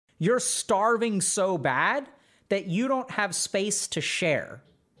You're starving so bad that you don't have space to share,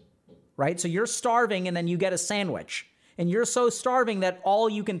 right? So you're starving and then you get a sandwich. And you're so starving that all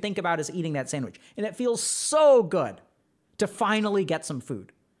you can think about is eating that sandwich. And it feels so good to finally get some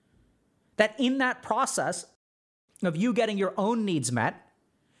food. That in that process of you getting your own needs met,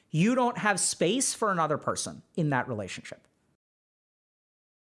 you don't have space for another person in that relationship.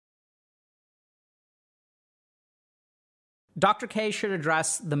 Dr. K should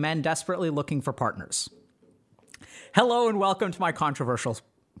address the men desperately looking for partners. Hello and welcome to my controversial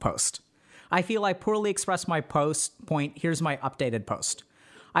post. I feel I poorly expressed my point. Here's my updated post.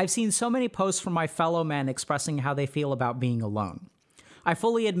 I've seen so many posts from my fellow men expressing how they feel about being alone. I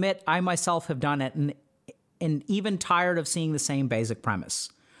fully admit I myself have done it and even tired of seeing the same basic premise.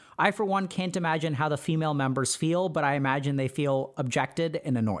 I, for one, can't imagine how the female members feel, but I imagine they feel objected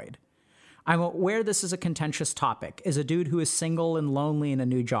and annoyed. I'm aware this is a contentious topic. As a dude who is single and lonely in a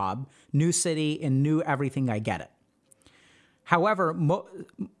new job, new city, and new everything, I get it. However,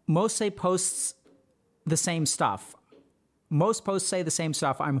 most say posts the same stuff. Most posts say the same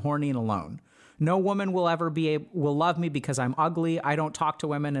stuff. I'm horny and alone. No woman will ever will love me because I'm ugly. I don't talk to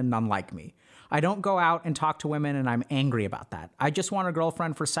women and none like me. I don't go out and talk to women and I'm angry about that. I just want a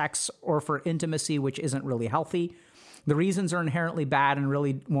girlfriend for sex or for intimacy, which isn't really healthy. The reasons are inherently bad and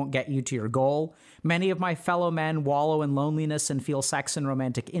really won't get you to your goal. Many of my fellow men wallow in loneliness and feel sex and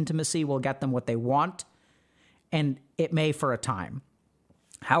romantic intimacy will get them what they want, and it may for a time.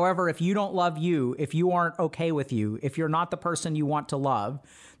 However, if you don't love you, if you aren't okay with you, if you're not the person you want to love,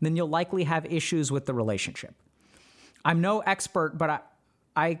 then you'll likely have issues with the relationship. I'm no expert, but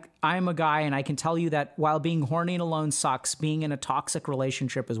I'm a guy, and I can tell you that while being horny and alone sucks, being in a toxic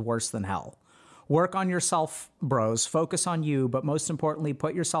relationship is worse than hell. Work on yourself, bros. Focus on you, but most importantly,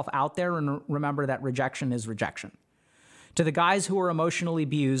 put yourself out there and remember that rejection is rejection. To the guys who are emotionally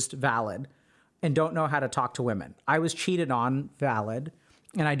abused, valid, and don't know how to talk to women. I was cheated on, valid,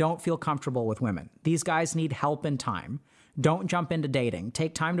 and I don't feel comfortable with women. These guys need help and time. Don't jump into dating.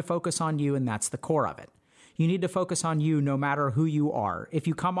 Take time to focus on you, and that's the core of it. You need to focus on you no matter who you are. If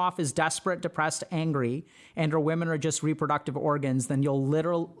you come off as desperate, depressed, angry, and or women are just reproductive organs, then you'll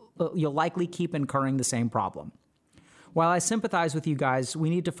likely keep incurring the same problem. While I sympathize with you guys, we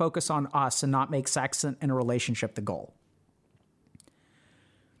need to focus on us and not make sex and a relationship the goal.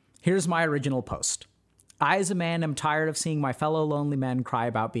 Here's my original post. I, as a man, am tired of seeing my fellow lonely men cry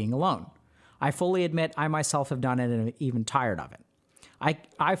about being alone. I fully admit I myself have done it and am even tired of it.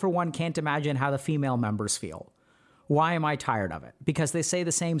 I, for one, can't imagine how the female members feel. Why am I tired of it? Because they say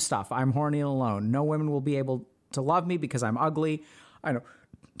the same stuff. I'm horny and alone. No women will be able to love me because I'm ugly. I don't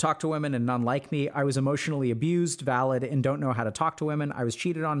talk to women and none like me. I was emotionally abused, valid, and don't know how to talk to women. I was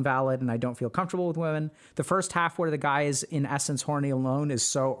cheated on, valid, and I don't feel comfortable with women. The first half where the guy is, in essence, horny and alone is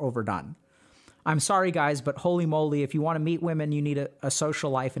so overdone. I'm sorry, guys, but holy moly, if you want to meet women, you need a social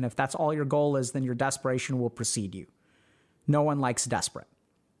life, and if that's all your goal is, then your desperation will precede you. No one likes desperate.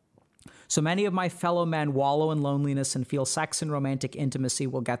 So many of my fellow men wallow in loneliness and feel sex and romantic intimacy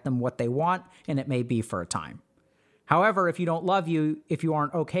will get them what they want, and it may be for a time. However, if you don't love you, if you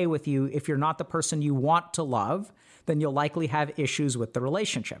aren't okay with you, if you're not the person you want to love, then you'll likely have issues with the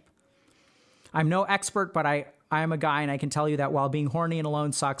relationship. I'm no expert, but I am a guy, and I can tell you that while being horny and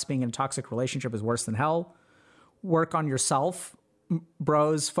alone sucks, being in a toxic relationship is worse than hell. Work on yourself,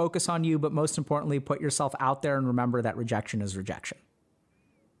 bros. Focus on you, but most importantly, put yourself out there and remember that rejection is rejection.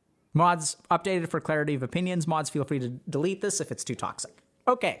 Mods, updated for clarity of opinions. Mods, feel free to delete this if it's too toxic.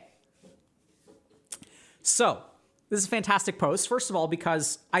 Okay. So, this is a fantastic post, first of all,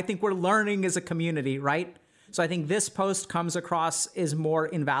 because I think we're learning as a community, right? So I think this post comes across as more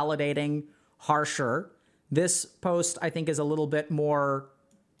invalidating, harsher. This post, I think, is a little bit more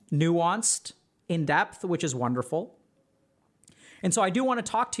nuanced, in depth, which is wonderful. And so I do want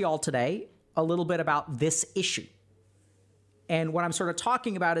to talk to y'all today a little bit about this issue. And what I'm sort of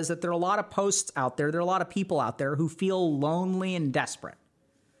talking about is that there are a lot of posts out there, there are a lot of people out there who feel lonely and desperate.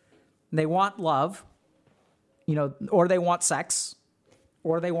 They want love, or they want sex,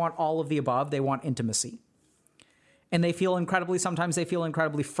 or they want all of the above. They want intimacy. And sometimes they feel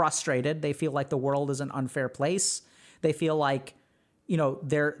incredibly frustrated. They feel like the world is an unfair place. They feel like,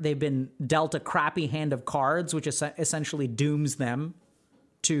 they've been dealt a crappy hand of cards, which essentially dooms them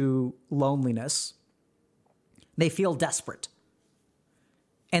to loneliness. They feel desperate.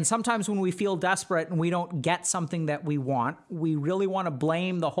 And sometimes when we feel desperate and we don't get something that we want, we really want to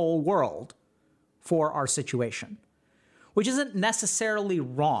blame the whole world for our situation, which isn't necessarily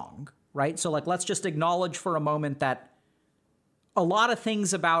wrong, right? So let's just acknowledge for a moment that a lot of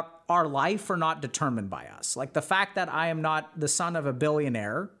things about our life are not determined by us. Like the fact that I am not the son of a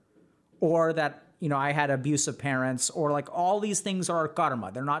billionaire or that, I had abusive parents, or like all these things are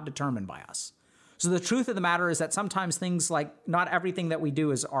karma. They're not determined by us. So the truth of the matter is that sometimes things like not everything that we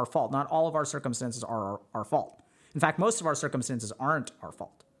do is our fault. Not all of our circumstances are our fault. In fact, most of our circumstances aren't our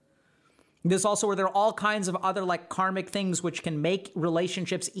fault. There's also where there are all kinds of other like karmic things which can make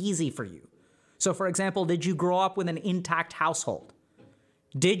relationships easy for you. So for example, did you grow up with an intact household?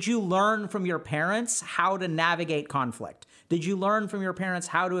 Did you learn from your parents how to navigate conflict? Did you learn from your parents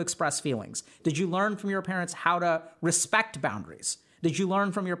how to express feelings? Did you learn from your parents how to respect boundaries? Did you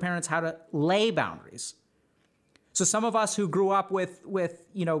learn from your parents how to lay boundaries? So some of us who grew up with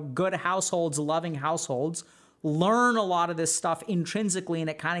good households, loving households, learn a lot of this stuff intrinsically, and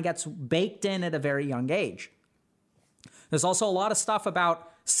it kind of gets baked in at a very young age. There's also a lot of stuff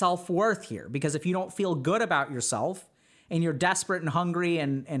about self-worth here, because if you don't feel good about yourself and you're desperate and hungry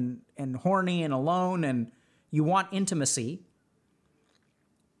and horny and alone and you want intimacy,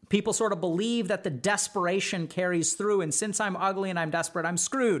 people sort of believe that the desperation carries through, and since I'm ugly and I'm desperate, I'm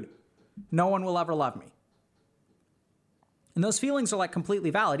screwed. No one will ever love me. And those feelings are like completely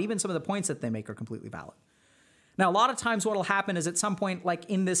valid. Even some of the points that they make are completely valid. Now, a lot of times what will happen is at some point, like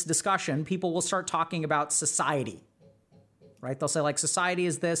in this discussion, people will start talking about society, right? They'll say like, society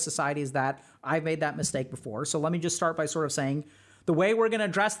is this, society is that. I've made that mistake before. So let me just start by sort of saying the way we're going to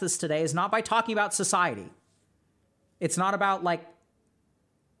address this today is not by talking about society. It's not about like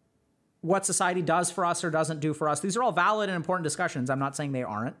what society does for us or doesn't do for us. These are all valid and important discussions. I'm not saying they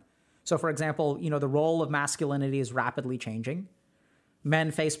aren't. So for example, the role of masculinity is rapidly changing.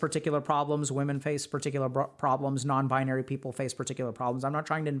 Men face particular problems, women face particular problems, non-binary people face particular problems. I'm not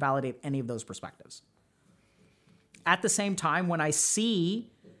trying to invalidate any of those perspectives. At the same time, when I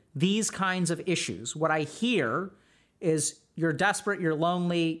see these kinds of issues, what I hear is you're desperate, you're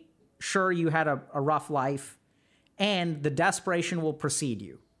lonely, sure, you had a rough life, and the desperation will precede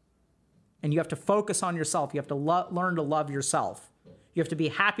you. And you have to focus on yourself. You have to learn to love yourself. You have to be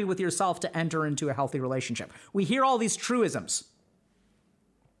happy with yourself to enter into a healthy relationship. We hear all these truisms.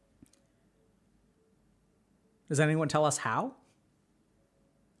 Does anyone tell us how?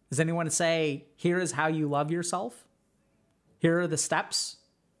 Does anyone say, here is how you love yourself? Here are the steps.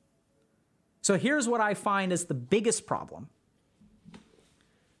 So here's what I find is the biggest problem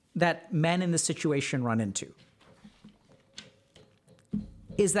that men in this situation run into.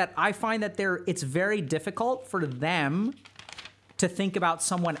 Is that I find that it's very difficult for them to think about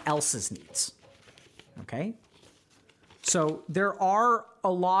someone else's needs. Okay? So there are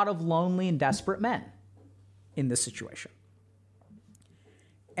a lot of lonely and desperate men in this situation.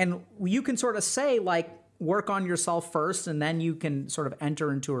 And you can sort of say, like, work on yourself first, and then you can sort of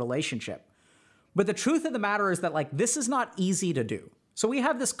enter into a relationship. But the truth of the matter is that, like, this is not easy to do. So we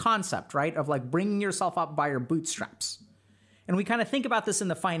have this concept, right, of like bringing yourself up by your bootstraps. And we kind of think about this in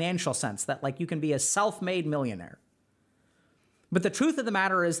the financial sense, that like you can be a self-made millionaire. But the truth of the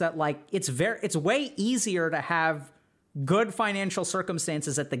matter is that like it's way easier to have good financial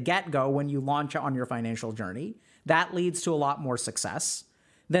circumstances at the get-go when you launch on your financial journey. That leads to a lot more success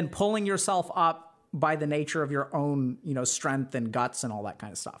than pulling yourself up by the nature of your own, strength and guts and all that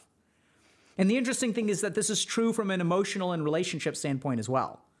kind of stuff. And the interesting thing is that this is true from an emotional and relationship standpoint as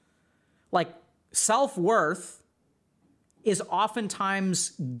well. Like self-worth is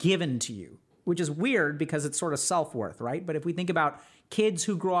oftentimes given to you, which is weird because it's sort of self-worth, right? But if we think about kids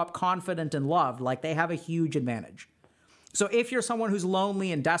who grow up confident and loved, like they have a huge advantage. So if you're someone who's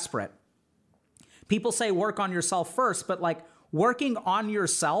lonely and desperate, people say work on yourself first, but like working on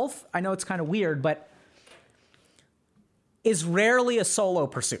yourself, I know it's kind of weird, but is rarely a solo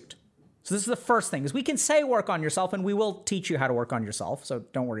pursuit. So this is the first thing, is we can say work on yourself, and we will teach you how to work on yourself, so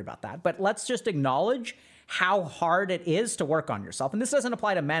don't worry about that. But let's just acknowledge how hard it is to work on yourself. And this doesn't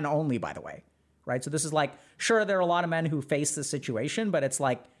apply to men only, by the way, right? So this is like, sure, there are a lot of men who face this situation, but it's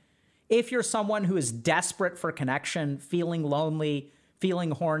like, if you're someone who is desperate for connection, feeling lonely,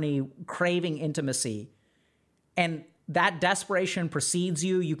 feeling horny, craving intimacy, and that desperation precedes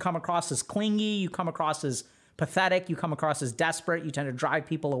you, you come across as clingy, you come across as pathetic, you come across as desperate, you tend to drive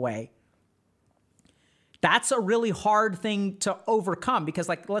people away. That's a really hard thing to overcome because,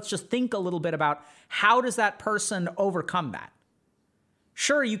 like, let's just think a little bit about how does that person overcome that?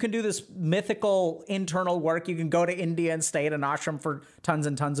 Sure, you can do this mythical internal work. You can go to India and stay at an ashram for tons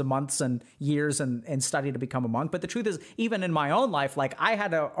and tons of months and years and study to become a monk. But the truth is, even in my own life, like I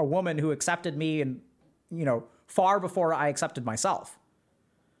had a woman who accepted me and, far before I accepted myself.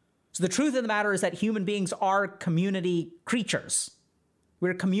 So the truth of the matter is that human beings are community creatures.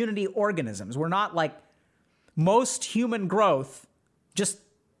 We're community organisms. We're not like most human growth, just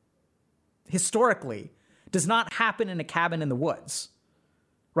historically, does not happen in a cabin in the woods.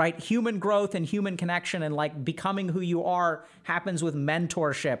 right? Human growth and human connection and like becoming who you are happens with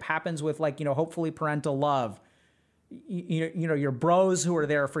mentorship, happens with like, hopefully parental love. Your bros who are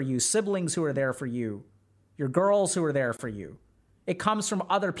there for you, siblings who are there for you, your girls who are there for you. It comes from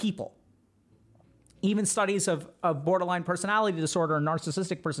other people. Even studies of borderline personality disorder and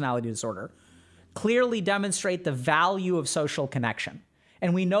narcissistic personality disorder clearly demonstrate the value of social connection.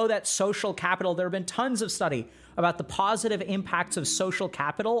 And we know that social capital, there have been tons of study about the positive impacts of social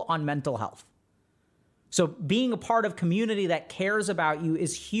capital on mental health. So being a part of community that cares about you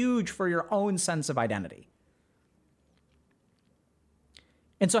is huge for your own sense of identity.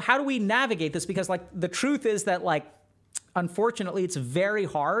 And so how do we navigate this? Because like the truth is that like, unfortunately, it's very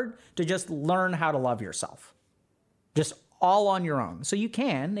hard to just learn how to love yourself, just all on your own. So it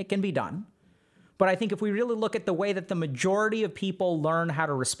can be done. But I think if we really look at the way that the majority of people learn how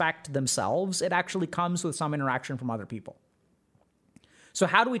to respect themselves, it actually comes with some interaction from other people. So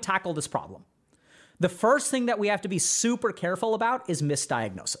how do we tackle this problem? The first thing that we have to be super careful about is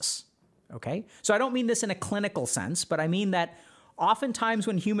misdiagnosis. Okay? So I don't mean this in a clinical sense, but I mean that oftentimes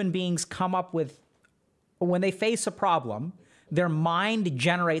when human beings when they face a problem, their mind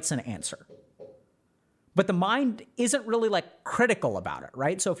generates an answer. But the mind isn't really like critical about it,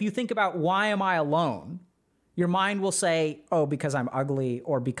 right? So if you think about why am I alone, your mind will say, oh, because I'm ugly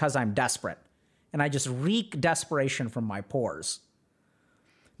or because I'm desperate. And I just reek desperation from my pores.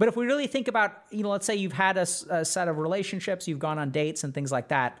 But if we really think about, let's say you've had a set of relationships, you've gone on dates and things like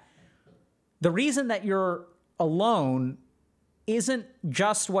that. The reason that you're alone isn't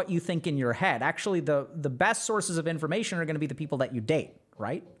just what you think in your head. Actually, the best sources of information are going to be the people that you date,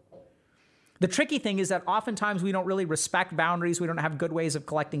 right? The tricky thing is that oftentimes we don't really respect boundaries. We don't have good ways of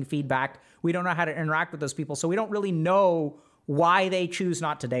collecting feedback. We don't know how to interact with those people. So we don't really know why they choose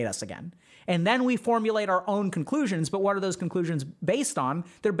not to date us again. And then we formulate our own conclusions. But what are those conclusions based on?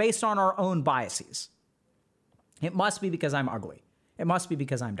 They're based on our own biases. It must be because I'm ugly. It must be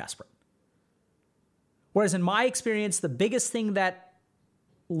because I'm desperate. Whereas in my experience, the biggest thing that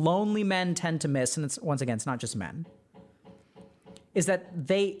lonely men tend to miss, and it's not just men, is that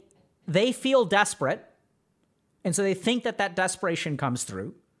they feel desperate, and so they think that desperation comes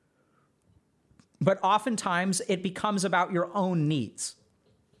through. But oftentimes, it becomes about your own needs.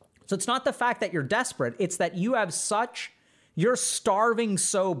 So it's not the fact that you're desperate, it's that you're starving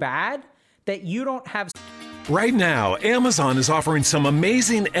so bad that you don't have... Right now, Amazon is offering some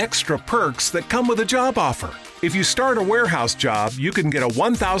amazing extra perks that come with a job offer. If you start a warehouse job, you can get a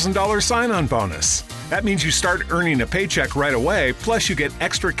 $1,000 sign-on bonus. That means you start earning a paycheck right away, plus you get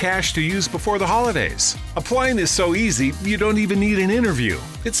extra cash to use before the holidays. Applying is so easy, you don't even need an interview.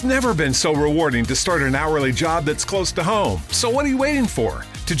 It's never been so rewarding to start an hourly job that's close to home. So what are you waiting for?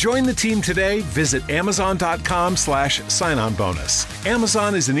 To join the team today, visit amazon.com/sign-on bonus.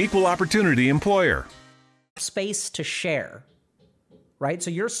 Amazon is an equal opportunity employer. Space to share, right? So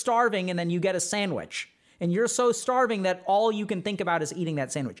you're starving and then you get a sandwich. And you're so starving that all you can think about is eating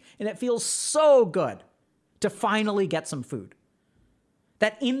that sandwich. And it feels so good to finally get some food.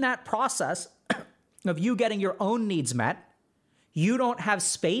 That in that process of you getting your own needs met, you don't have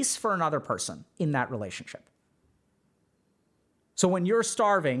space for another person in that relationship. So when you're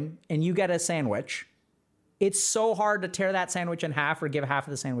starving and you get a sandwich, it's so hard to tear that sandwich in half or give half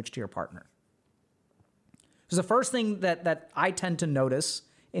of the sandwich to your partner. So the first thing that I tend to notice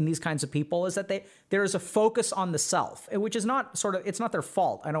in these kinds of people is that there is a focus on the self, which is it's not their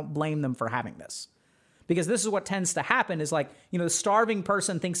fault. I don't blame them for having this. Because this is what tends to happen is like, the starving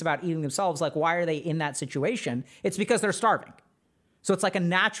person thinks about eating themselves. Like, why are they in that situation? It's because they're starving. So it's like a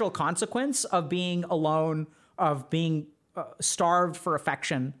natural consequence of being alone, of being starved for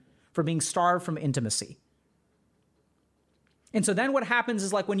affection, for being starved from intimacy. And so then what happens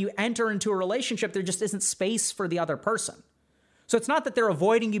is like when you enter into a relationship, there just isn't space for the other person. So it's not that they're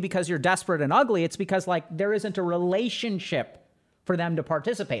avoiding you because you're desperate and ugly. It's because like there isn't a relationship for them to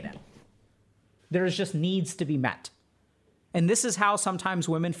participate in. There's just needs to be met. And this is how sometimes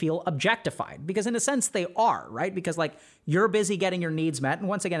women feel objectified, because in a sense they are, right? Because like you're busy getting your needs met. And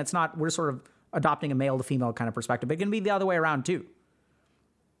once again, we're sort of adopting a male to female kind of perspective, but it can be the other way around too.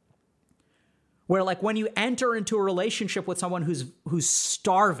 Where like when you enter into a relationship with someone who's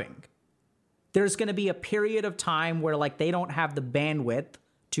starving, there's going to be a period of time where like they don't have the bandwidth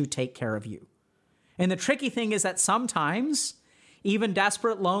to take care of you. And the tricky thing is that sometimes even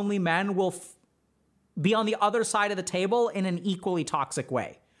desperate, lonely men will be on the other side of the table in an equally toxic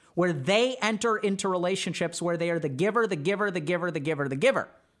way, where they enter into relationships where they are the giver, the giver, the giver, the giver, the giver.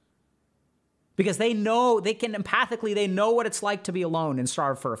 Because they know what it's like to be alone and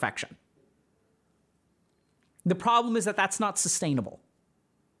starve for affection. The problem is that that's not sustainable.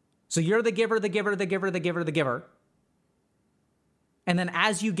 So you're the giver, the giver, the giver, the giver, the giver. And then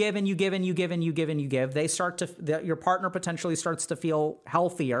as you give and you give and you give and you give and you give, your partner potentially starts to feel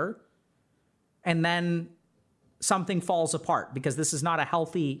healthier. And then something falls apart because this is not a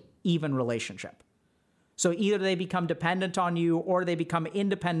healthy, even relationship. So either they become dependent on you or they become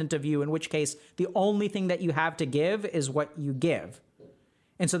independent of you, in which case the only thing that you have to give is what you give.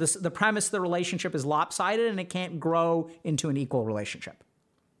 And so the premise of the relationship is lopsided and it can't grow into an equal relationship.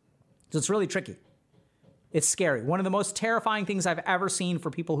 So it's really tricky. It's scary. One of the most terrifying things I've ever seen for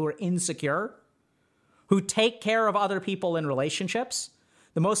people who are insecure, who take care of other people in relationships,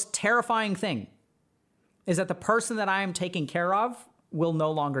 the most terrifying thing is that the person that I am taking care of will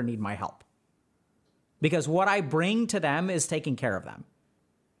no longer need my help. Because what I bring to them is taking care of them.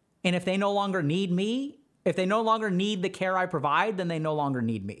 And if they no longer need me, if they no longer need the care I provide, then they no longer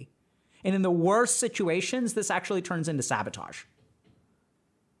need me. And in the worst situations, this actually turns into sabotage.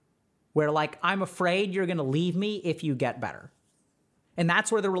 Where like, I'm afraid you're going to leave me if you get better. And that's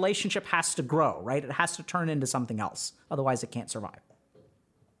where the relationship has to grow, right? It has to turn into something else. Otherwise, it can't survive.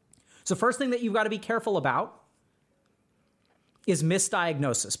 So first thing that you've got to be careful about is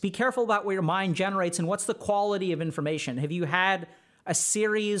misdiagnosis. Be careful about what your mind generates and what's the quality of information. Have you had a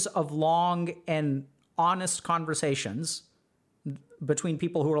series of long and honest conversations between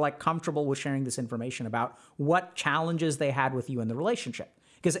people who are like comfortable with sharing this information about what challenges they had with you in the relationship?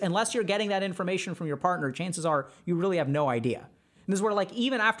 Because unless you're getting that information from your partner, chances are you really have no idea. And this is where like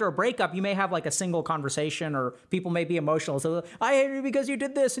even after a breakup, you may have like a single conversation or people may be emotional. So I hate you because you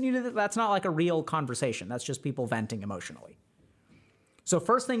did this and you did that. That's not like a real conversation. That's just people venting emotionally. So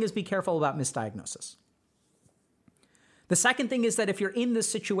first thing is be careful about misdiagnosis. The second thing is that if you're in this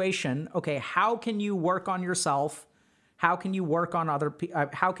situation, okay, how can you work on yourself? How can you work on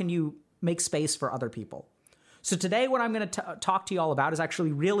how can you make space for other people? So today what I'm going to talk to you all about is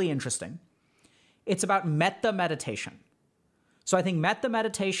actually really interesting. It's about metta meditation. So I think metta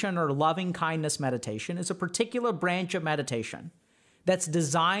meditation or loving kindness meditation is a particular branch of meditation that's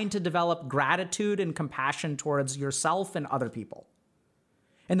designed to develop gratitude and compassion towards yourself and other people.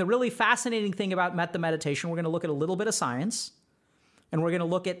 And the really fascinating thing about metta meditation, we're going to look at a little bit of science, and we're going to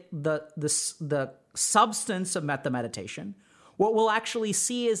look at the substance of metta meditation. What we'll actually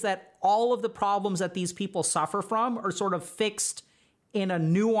see is that all of the problems that these people suffer from are sort of fixed in a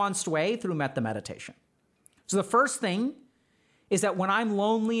nuanced way through metta meditation. So the first thing is that when I'm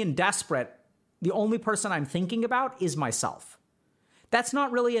lonely and desperate, the only person I'm thinking about is myself. That's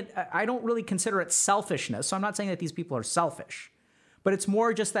not really, I don't really consider it selfishness. So I'm not saying that these people are selfish, but it's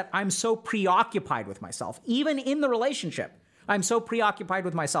more just that I'm so preoccupied with myself. Even in the relationship, I'm so preoccupied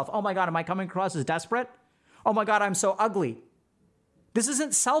with myself. Oh my God, am I coming across as desperate? Oh my God, I'm so ugly. This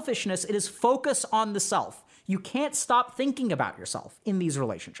isn't selfishness. It is focus on the self. You can't stop thinking about yourself in these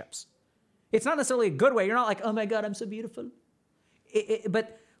relationships. It's not necessarily a good way. You're not like, oh my God, I'm so beautiful.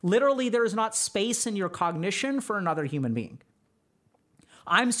 But literally there is not space in your cognition for another human being.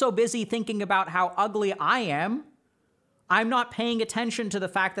 I'm so busy thinking about how ugly I am, I'm not paying attention to the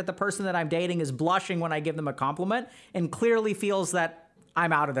fact that the person that I'm dating is blushing when I give them a compliment and clearly feels that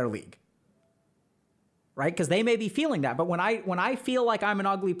I'm out of their league. Right? Because they may be feeling that. But when I feel like I'm an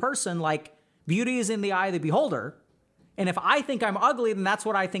ugly person, like beauty is in the eye of the beholder. And if I think I'm ugly, then that's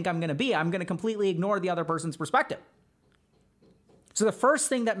what I think I'm going to be. I'm going to completely ignore the other person's perspective. So the first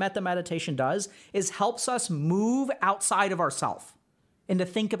thing that metta meditation does is helps us move outside of ourselves and to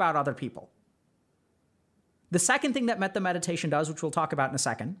think about other people. The second thing that metta meditation does, which we'll talk about in a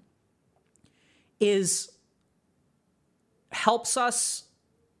second, is helps us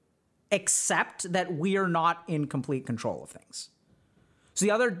accept that we are not in complete control of things. So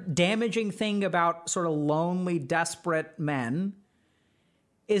the other damaging thing about sort of lonely, desperate men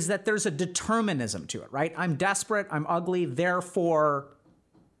is that there's a determinism to it, right? I'm desperate, I'm ugly, therefore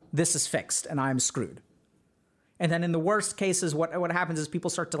this is fixed and I'm screwed. And then in the worst cases, what happens is people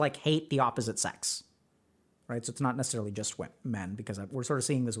start to like hate the opposite sex, right? So it's not necessarily just men, because we're sort of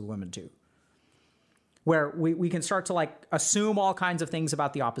seeing this with women too, where we can start to like assume all kinds of things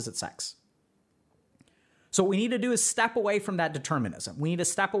about the opposite sex. So what we need to do is step away from that determinism. We need to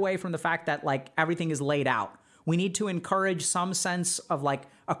step away from the fact that like everything is laid out. We need to encourage some sense of like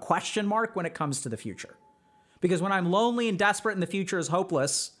a question mark when it comes to the future. Because when I'm lonely and desperate and the future is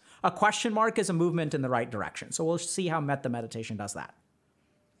hopeless, a question mark is a movement in the right direction. So we'll see how metta meditation does that.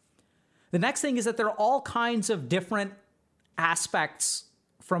 The next thing is that there are all kinds of different aspects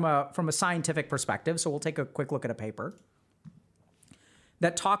from a scientific perspective. So we'll take a quick look at a paper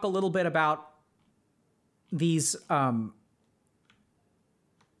that talk a little bit about these, let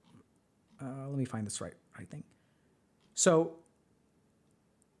me find this right thing. So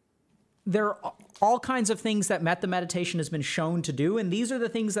there are all kinds of things that metta meditation has been shown to do, and these are the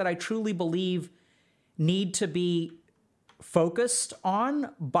things that I truly believe need to be focused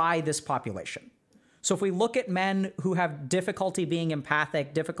on by this population. So if we look at men who have difficulty being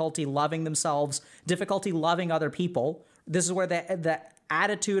empathic, difficulty loving themselves, difficulty loving other people, this is where the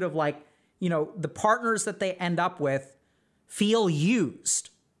attitude of like, you know, the partners that they end up with feel used,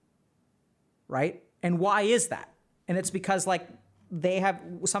 right? And why is that? And it's because like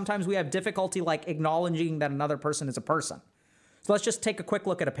sometimes we have difficulty like acknowledging that another person is a person. So let's just take a quick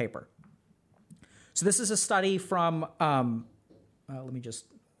look at a paper. So this is a study from, what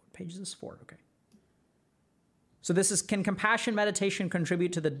page is this for? Okay. So this is, can compassion meditation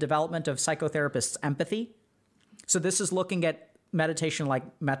contribute to the development of psychotherapists' empathy? So this is looking at meditation like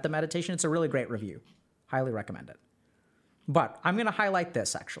metta meditation. It's a really great review. Highly recommend it. But I'm going to highlight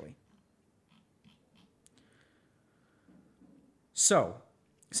this actually. So,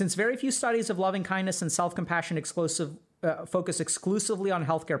 since very few studies of loving kindness and self-compassion focus exclusively on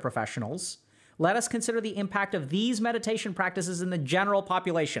healthcare professionals, let us consider the impact of these meditation practices in the general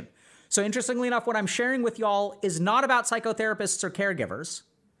population. So interestingly enough, what I'm sharing with y'all is not about psychotherapists or caregivers,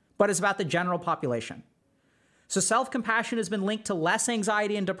 but it's about the general population. So self-compassion has been linked to less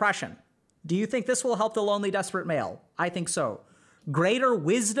anxiety and depression. Do you think this will help the lonely, desperate male? I think so. Greater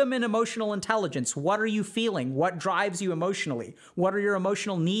wisdom and emotional intelligence. What are you feeling? What drives you emotionally? What are your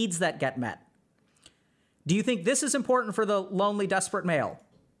emotional needs that get met? Do you think this is important for the lonely, desperate male?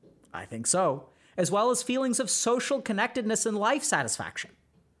 I think so. As well as feelings of social connectedness and life satisfaction.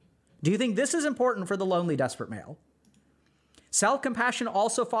 Do you think this is important for the lonely, desperate male? Self-compassion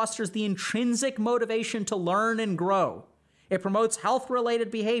also fosters the intrinsic motivation to learn and grow. It promotes health-related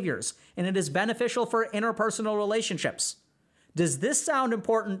behaviors, and it is beneficial for interpersonal relationships. Does this sound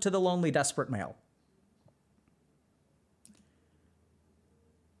important to the lonely, desperate male?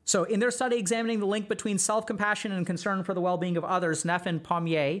 So in their study examining the link between self-compassion and concern for the well-being of others, Neff and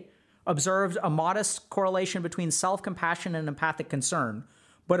Pommier observed a modest correlation between self-compassion and empathic concern,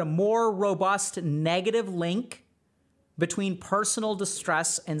 but a more robust negative link between personal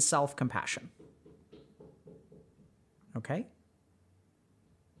distress and self-compassion. Okay?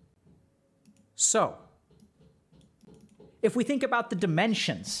 So, if we think about the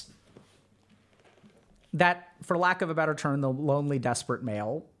dimensions that, for lack of a better term, the lonely, desperate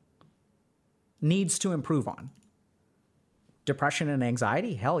male needs to improve on. Depression and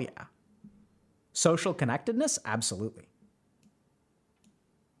anxiety? Hell yeah. Social connectedness? Absolutely.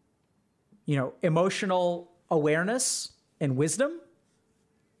 You know, emotional awareness and wisdom?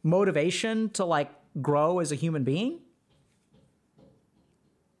 Motivation to like grow as a human being?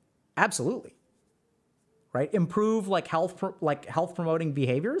 Absolutely. Right? Improve like health promoting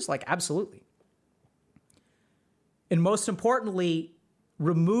behaviors? Like absolutely. And most importantly,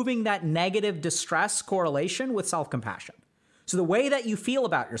 removing that negative distress correlation with self-compassion. So the way that you feel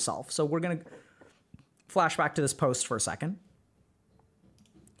about yourself. So we're going to flash back to this post for a second.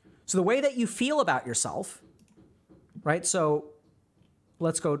 So the way that you feel about yourself, right? So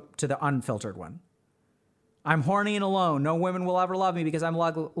let's go to the unfiltered one. I'm horny and alone. No women will ever love me because I'm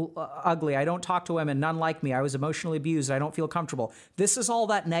ugly. I don't talk to women. None like me. I was emotionally abused. I don't feel comfortable. This is all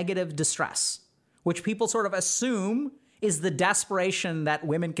that negative distress, which people sort of assume is the desperation that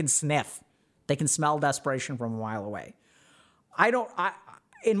women can sniff. They can smell desperation from a mile away.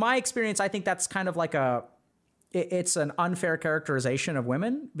 In my experience, I think that's kind of like it's an unfair characterization of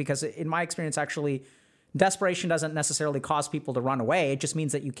women because in my experience, actually, desperation doesn't necessarily cause people to run away. It just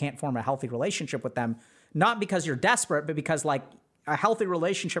means that you can't form a healthy relationship with them. Not because you're desperate, but because like a healthy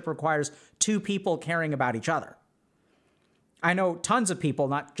relationship requires two people caring about each other. I know tons of people,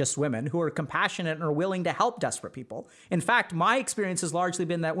 not just women, who are compassionate and are willing to help desperate people. In fact, my experience has largely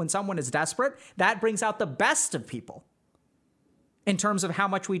been that when someone is desperate, that brings out the best of people in terms of how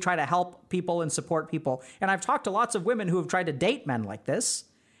much we try to help people and support people. And I've talked to lots of women who have tried to date men like this.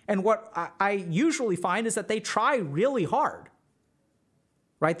 And what I usually find is that they try really hard.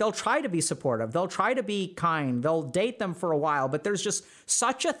 Right? They'll try to be supportive. They'll try to be kind. They'll date them for a while, but there's just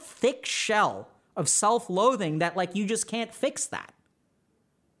such a thick shell of self-loathing that like you just can't fix that.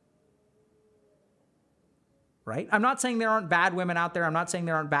 Right? I'm not saying there aren't bad women out there. I'm not saying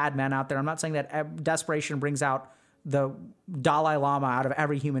there aren't bad men out there. I'm not saying that desperation brings out the Dalai Lama out of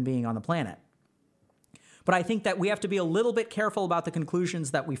every human being on the planet. But I think that we have to be a little bit careful about the conclusions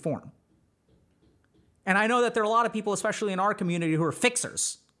that we form. And I know that there are a lot of people, especially in our community, who are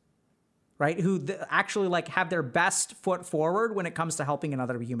fixers, right? Who actually like have their best foot forward when it comes to helping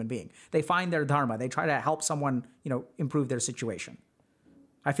another human being. They find their dharma. They try to help someone, improve their situation.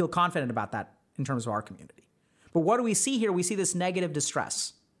 I feel confident about that in terms of our community. But what do we see here? We see this negative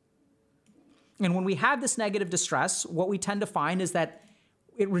distress. And when we have this negative distress, what we tend to find is that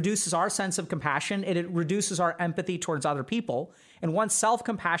it reduces our sense of compassion. It reduces our empathy towards other people. And once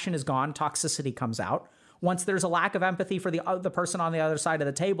self-compassion is gone, toxicity comes out. Once there's a lack of empathy for the person on the other side of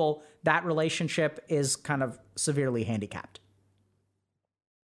the table, that relationship is kind of severely handicapped.